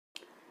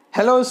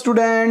Hello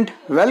student,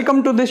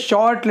 welcome to this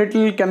short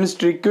little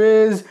chemistry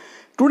quiz.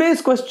 Today's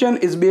question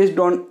is based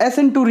on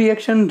SN2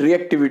 reaction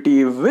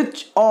reactivity.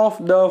 Which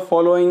of the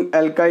following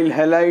alkyl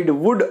halide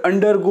would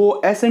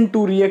undergo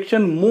SN2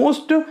 reaction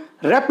most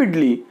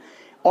rapidly?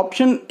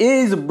 Option A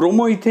is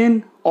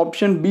bromoethane,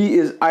 option B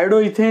is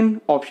iodoethane,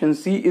 option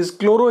C is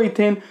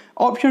chloroethane,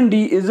 option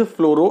D is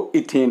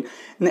fluoroethane,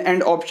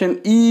 and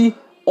option E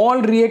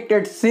all react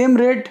at same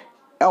rate.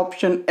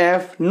 Option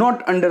F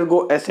not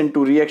undergo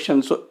SN2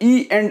 reaction. So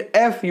E and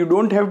F you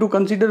don't have to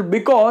consider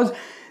because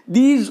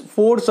these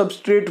four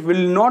substrate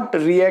will not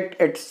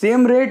react at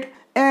same rate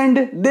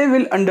and they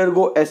will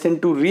undergo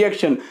SN2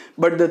 reaction.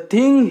 But the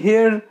thing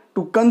here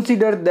to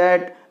consider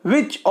that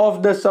which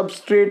of the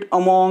substrate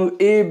among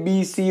A,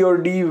 B, C or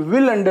D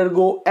will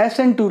undergo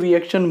SN2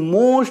 reaction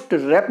most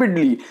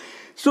rapidly.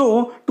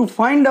 So to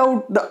find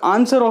out the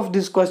answer of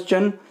this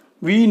question,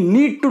 we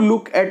need to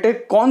look at a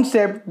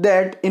concept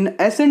that in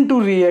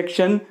SN2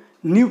 reaction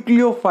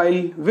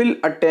nucleophile will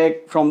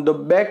attack from the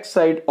back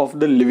side of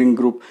the leaving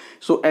group.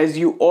 So as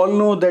you all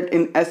know that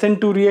in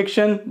SN2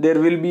 reaction there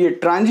will be a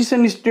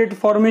transition state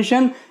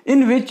formation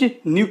in which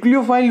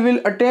nucleophile will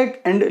attack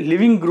and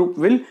leaving group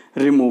will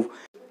remove.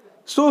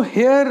 So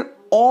here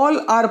all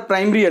are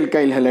primary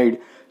alkyl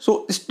halide.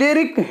 So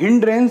steric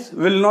hindrance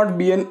will not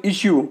be an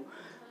issue.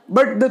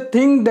 But the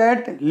thing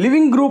that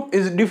leaving group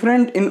is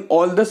different in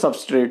all the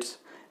substrates.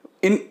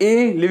 In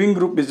A, leaving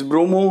group is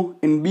bromo,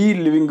 in B,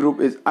 leaving group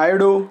is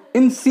iodo,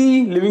 in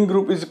C, leaving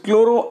group is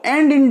chloro,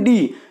 and in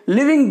D,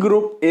 leaving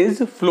group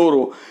is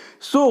fluoro.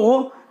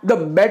 So the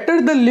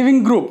better the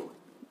leaving group,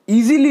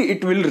 easily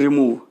it will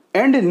remove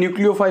and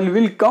nucleophile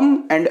will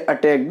come and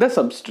attack the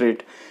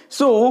substrate.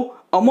 So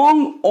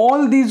among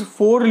all these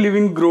four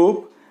leaving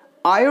group,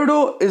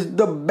 iodo is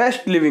the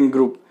best leaving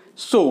group.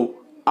 So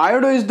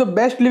iodo is the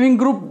best leaving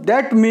group,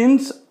 that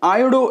means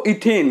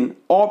iodoethane,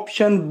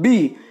 option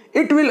B,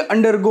 it will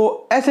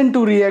undergo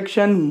SN2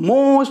 reaction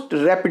most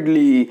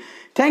rapidly.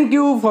 Thank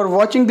you for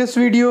watching this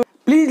video.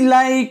 Please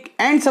like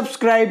and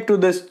subscribe to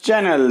this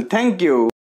channel. Thank you.